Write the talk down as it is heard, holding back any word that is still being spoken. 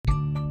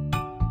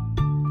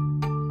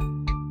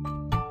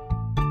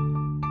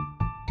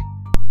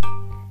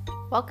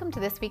Welcome to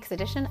this week's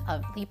edition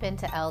of Leap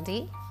Into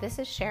LD. This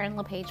is Sharon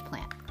LePage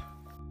Plant.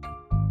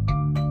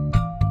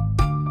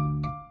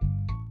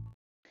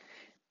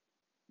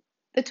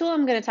 The tool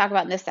I'm going to talk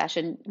about in this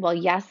session, well,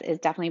 yes, is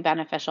definitely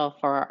beneficial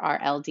for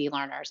our LD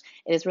learners.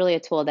 It is really a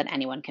tool that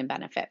anyone can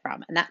benefit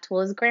from, and that tool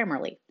is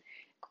Grammarly.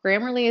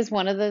 Grammarly is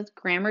one of the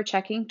grammar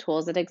checking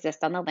tools that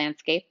exist on the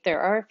landscape.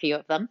 There are a few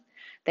of them.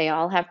 They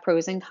all have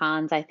pros and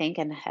cons, I think,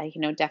 and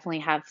definitely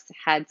have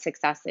had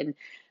success in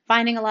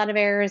finding a lot of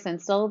errors,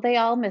 and still they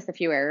all miss a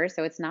few errors,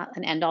 so it's not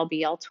an end-all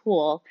be-all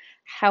tool.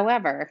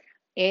 However,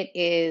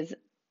 can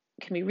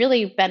be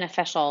really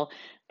beneficial,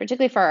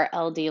 particularly for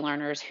our LD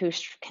learners who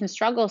can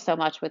struggle so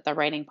much with the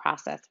writing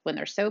process when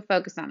they're so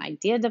focused on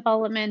idea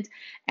development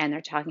and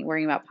they're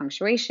worrying about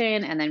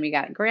punctuation, and then we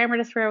got grammar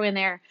to throw in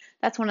there.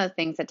 That's one of the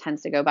things that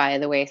tends to go by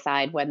the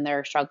wayside when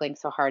they're struggling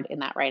so hard in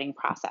that writing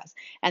process.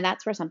 And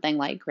that's where something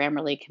like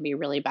Grammarly can be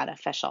really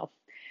beneficial.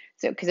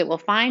 So, because it will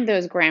find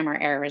those grammar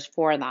errors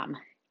for them.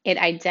 It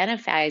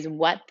identifies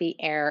what the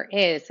error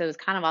is. So it's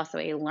kind of also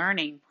a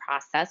learning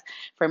process.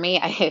 For me,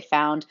 I have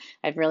found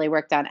I've really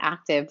worked on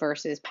active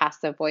versus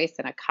passive voice,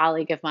 and a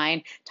colleague of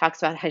mine talks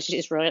about how she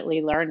just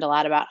really learned a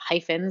lot about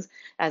hyphens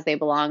as they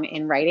belong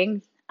in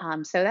writing.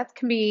 So that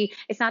can be,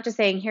 it's not just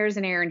saying here's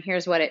an error and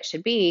here's what it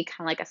should be,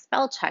 kind of like a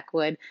spell check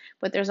would,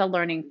 but there's a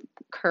learning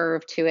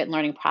curve to it,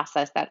 learning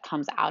process that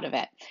comes out of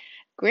it.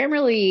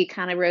 Grammarly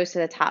kind of rose to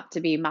the top to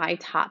be my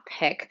top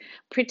pick,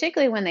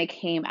 particularly when they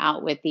came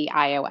out with the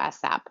iOS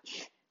app.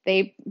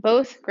 They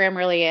both,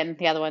 Grammarly and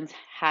the other ones,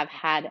 have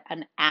had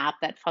an app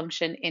that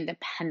functioned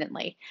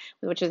independently,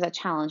 which is a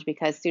challenge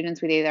because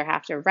students would either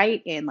have to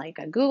write in like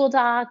a Google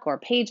Doc or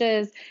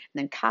Pages and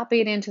then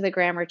copy it into the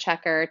grammar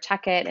checker,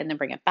 check it, and then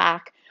bring it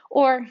back,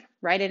 or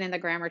write it in the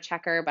grammar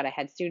checker. But I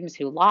had students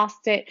who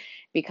lost it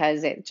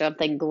because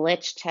something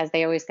glitched, as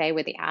they always say,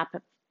 with the app.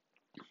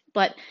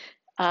 But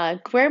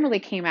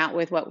Grammarly came out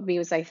with what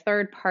was a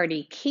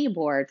third-party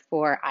keyboard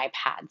for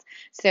iPads.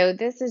 So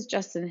this is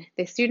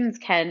the students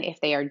can, if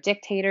they are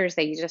dictators,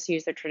 they just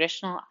use their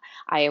traditional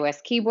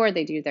iOS keyboard,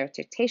 they do their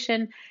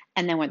dictation,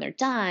 and then when they're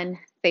done,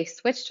 they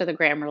switch to the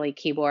Grammarly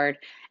keyboard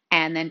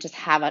and then just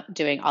have it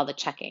doing all the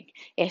checking.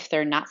 If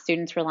they're not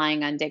students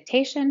relying on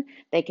dictation,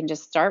 they can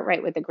just start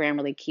right with the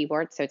Grammarly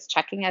keyboard. So it's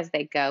checking as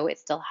they go. It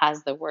still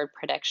has the word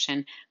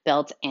prediction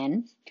built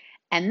in.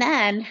 And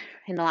then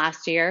in the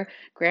last year,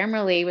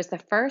 Grammarly was the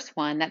first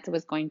one that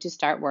was going to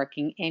start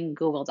working in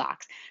Google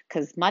Docs,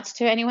 because much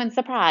to anyone's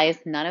surprise,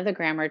 none of the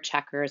grammar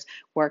checkers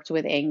worked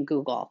within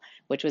Google,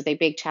 which was a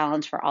big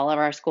challenge for all of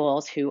our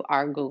schools who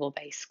are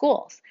Google-based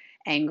schools.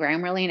 And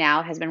Grammarly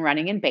now has been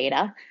running in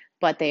beta,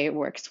 but it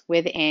works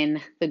within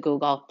the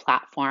Google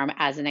platform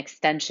as an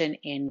extension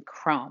in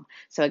Chrome.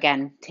 So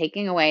again,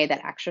 taking away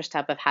that extra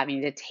step of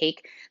having to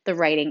take the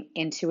writing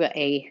into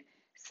a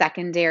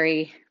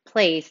secondary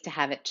place to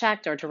have it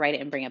checked or to write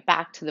it and bring it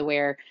back to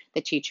where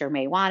the teacher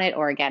may want it,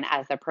 or again,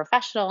 as a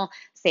professional,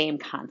 same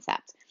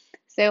concept.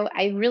 So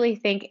I really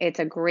think it's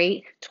a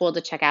great tool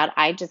to check out.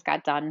 I just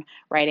got done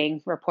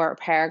writing report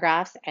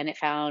paragraphs and it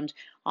found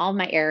all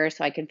my errors,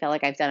 so I can feel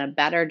like I've done a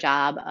better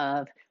job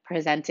of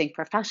presenting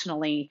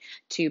professionally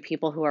to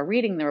people who are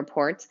reading the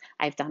reports.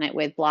 I've done it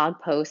with blog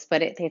posts,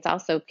 but it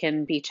also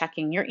can be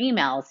checking your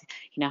emails.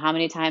 How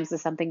many times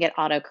does something get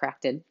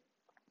auto-corrected?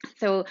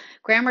 So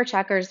grammar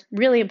checkers,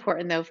 really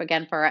important though, for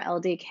our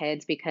LD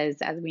kids, because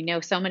as we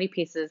know, so many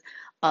pieces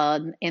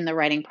in the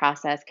writing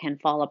process can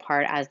fall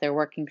apart as they're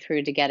working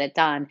through to get it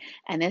done.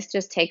 And this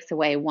just takes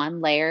away one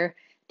layer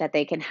that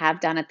they can have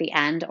done at the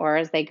end or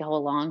as they go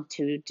along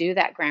to do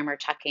that grammar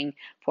checking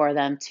for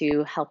them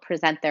to help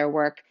present their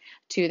work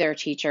to their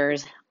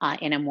teachers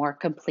in a more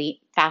complete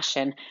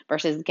fashion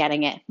versus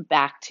getting it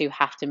back to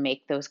have to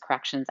make those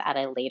corrections at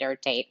a later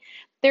date.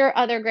 There are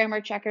other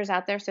grammar checkers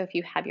out there, so if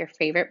you have your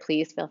favorite,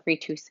 please feel free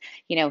to,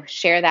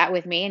 share that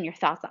with me and your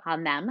thoughts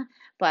on them.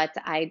 But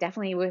I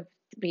definitely would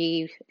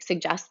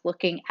suggest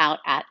looking out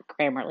at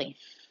Grammarly.